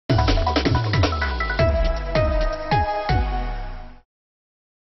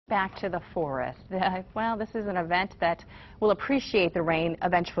back to the forest. Well, this is an event that will appreciate the rain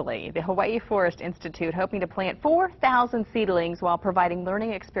eventually. The Hawaii Forest Institute hoping to plant 4,000 seedlings while providing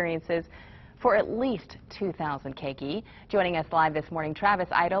learning experiences for at least 2,000 keiki. Joining us live this morning, Travis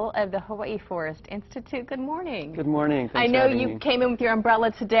Idle of the Hawaii Forest Institute. Good morning. Good morning. Thanks I know you came in with your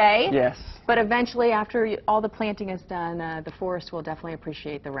umbrella today. Yes. But eventually, after all the planting is done, the forest will definitely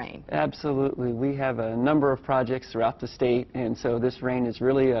appreciate the rain. Absolutely. We have a number of projects throughout the state, and so this rain is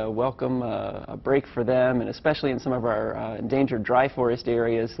really a welcome a break for them, and especially in some of our endangered dry forest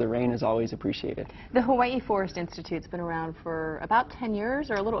areas, the rain is always appreciated. The Hawaii Forest Institute's been around for about 10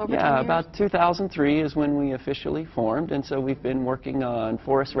 years, or a little over 10 years? Yeah, about 2003 is when we officially formed, and so we've been working on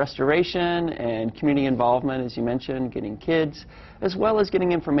forest restoration and community involvement, as you mentioned, getting kids, as well as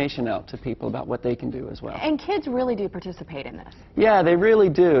getting information out to people about what they can do as well. And kids really do participate in this. Yeah, they really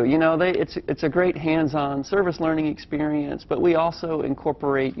do. You know, it's a great hands-on service learning experience, but we also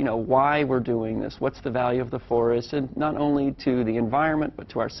incorporate, you know, why we're doing this, what's the value of the forest, and not only to the environment, but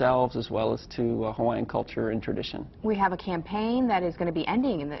to ourselves as well as to Hawaiian culture and tradition. We have a campaign that is going to be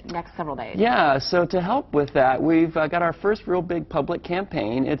ending in the next several days. Yeah, so to help with that, we've got our first real big public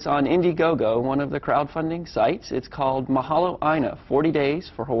campaign. It's on Indiegogo, one of the crowdfunding sites. It's called Mahalo Aina, 40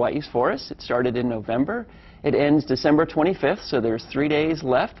 Days for Hawaii's Forests. It started in November. It ends December 25th, so there's 3 days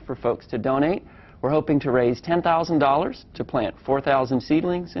left for folks to donate. We're hoping to raise $10,000 to plant 4,000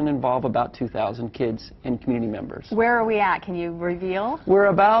 seedlings and involve about 2,000 kids and community members. Where are we at? Can you reveal? We're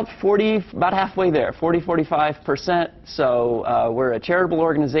about halfway there, 45%. So we're a charitable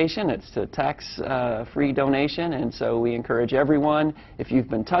organization. It's a tax-free donation, and so we encourage everyone, if you've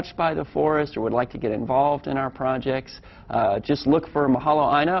been touched by the forest or would like to get involved in our projects, just look for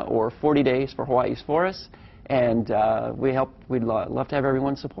Mahalo Aina or 40 Days for Hawaii's Forests, and we'd love to have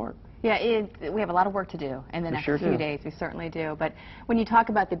everyone's support. Yeah, we have a lot of work to do in the next few days. We certainly do. But when you talk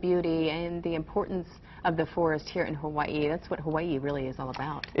about the beauty and the importance of the forest here in Hawaii, that's what Hawaii really is all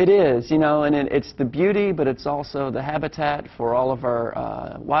about. It is, you know, and it's the beauty, but it's also the habitat for all of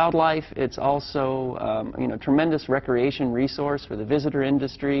our wildlife. It's also, you know, tremendous recreation resource for the visitor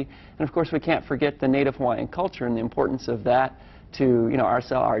industry. And of course, we can't forget the native Hawaiian culture and the importance of that to, you know,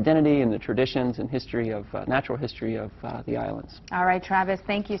 our identity and the traditions and history of natural history of the islands. All right, Travis,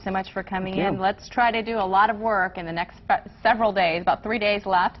 thank you so much for coming in. Let's try to do a lot of work in the next several days, about 3 days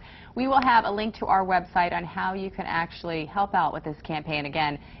left. We will have a link to our website on how you can actually help out with this campaign.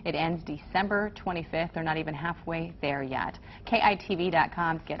 Again, it ends December 25th. They're not even halfway there yet.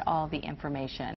 KITV.com to get all the information.